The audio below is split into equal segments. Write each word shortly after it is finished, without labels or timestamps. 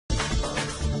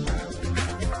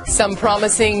Some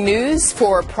promising news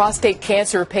for prostate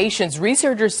cancer patients.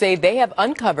 Researchers say they have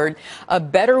uncovered a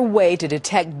better way to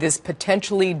detect this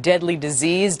potentially deadly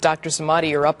disease. Dr. Samadi,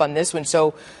 you're up on this one.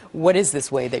 So what is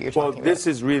this way that you're talking about? Well, this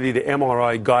is really the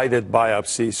MRI guided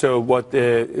biopsy. So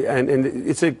and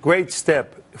it's a great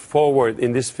step forward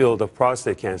in this field of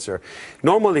prostate cancer.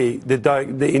 Normally,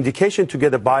 the indication to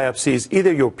get a biopsy is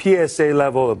either your PSA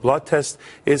level, a blood test,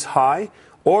 is high,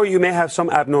 or you may have some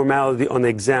abnormality on the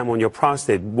exam on your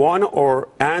prostate. One or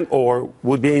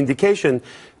would be an indication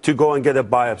to go and get a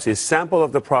biopsy, a sample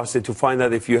of the prostate to find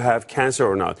out if you have cancer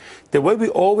or not. The way we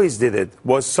always did it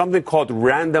was something called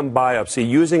random biopsy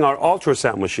using our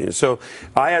ultrasound machine. So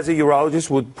I, as a urologist,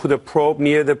 would put a probe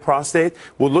near the prostate,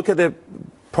 would look at the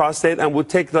prostate and would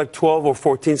take like 12 or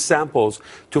 14 samples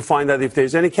to find out if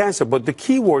there's any cancer. But the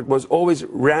key word was always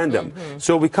random.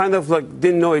 So we kind of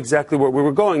didn't know exactly where we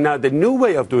were going. Now, the new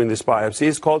way of doing this biopsy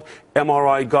is called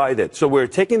MRI guided. So we're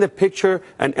taking the picture,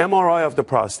 an MRI of the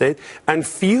prostate, and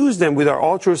fuse them with our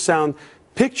ultrasound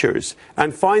pictures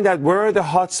and find out where are the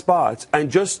hot spots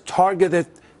and just target it.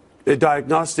 The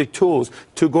diagnostic tools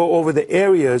to go over the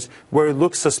areas where it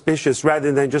looks suspicious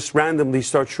rather than just randomly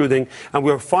start shooting. And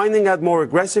we're finding out more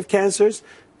aggressive cancers.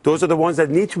 Those are the ones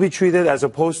that need to be treated as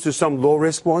opposed to some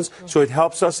low-risk ones. So it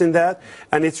helps us in that.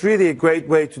 And it's really a great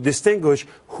way to distinguish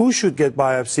who should get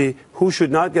biopsy, who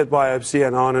should not get biopsy,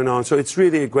 and on and on. So it's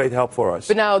really a great help for us.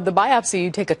 But now the biopsy,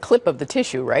 you take a clip of the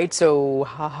tissue, right? So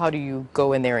how do you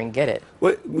go in there and get it?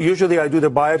 Well, usually I do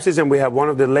the biopsies, and we have one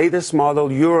of the latest model,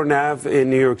 Euronav in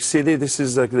New York City. This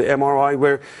is like the MRI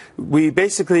where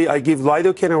I give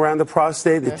lidocaine around the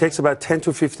prostate. It takes about 10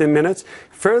 to 15 minutes.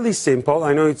 Fairly simple.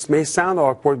 I know it may sound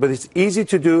awkward, but it's easy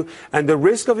to do. And the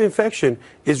risk of infection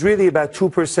is really about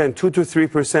 2%, 2 to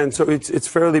 3%. So it's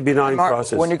fairly benign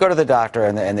process. When you go to the doctor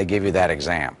and they give you that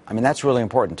exam, I mean, that's really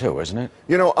important too, isn't it?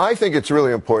 You know, I think it's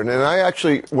really important. And I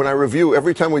actually, when I review,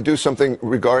 every time we do something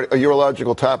regarding a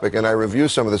urological topic and I review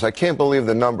some of this, I can't believe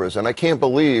the numbers. And I can't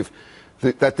believe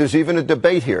that there's even a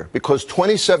debate here, because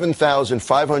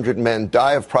 27,500 men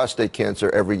die of prostate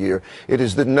cancer every year. It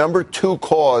is the #2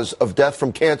 cause of death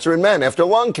from cancer in men after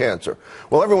lung cancer.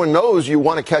 Well, everyone knows you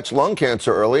want to catch lung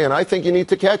cancer early, and I think you need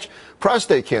to catch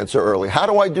prostate cancer early. How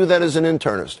do I do that as an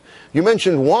internist? You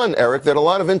mentioned one, Eric, that a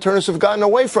lot of internists have gotten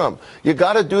away from. You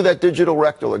got to do that digital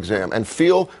rectal exam and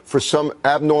feel for some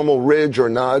abnormal ridge or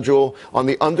nodule on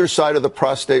the underside of the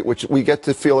prostate, which we get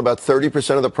to feel about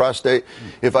 30% of the prostate.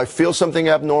 If I feel something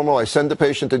abnormal, I send the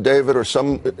patient to David or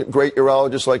some great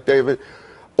urologist like David.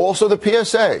 Also the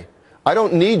PSA. I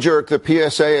don't knee-jerk the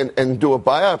PSA and do a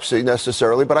biopsy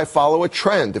necessarily, but I follow a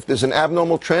trend. If there's an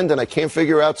abnormal trend and I can't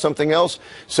figure out something else,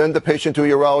 send the patient to a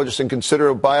urologist and consider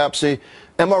a biopsy.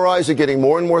 MRIs are getting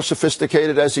more and more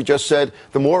sophisticated, as he just said.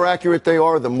 The more accurate they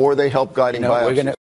are, the more they help guiding biopsy.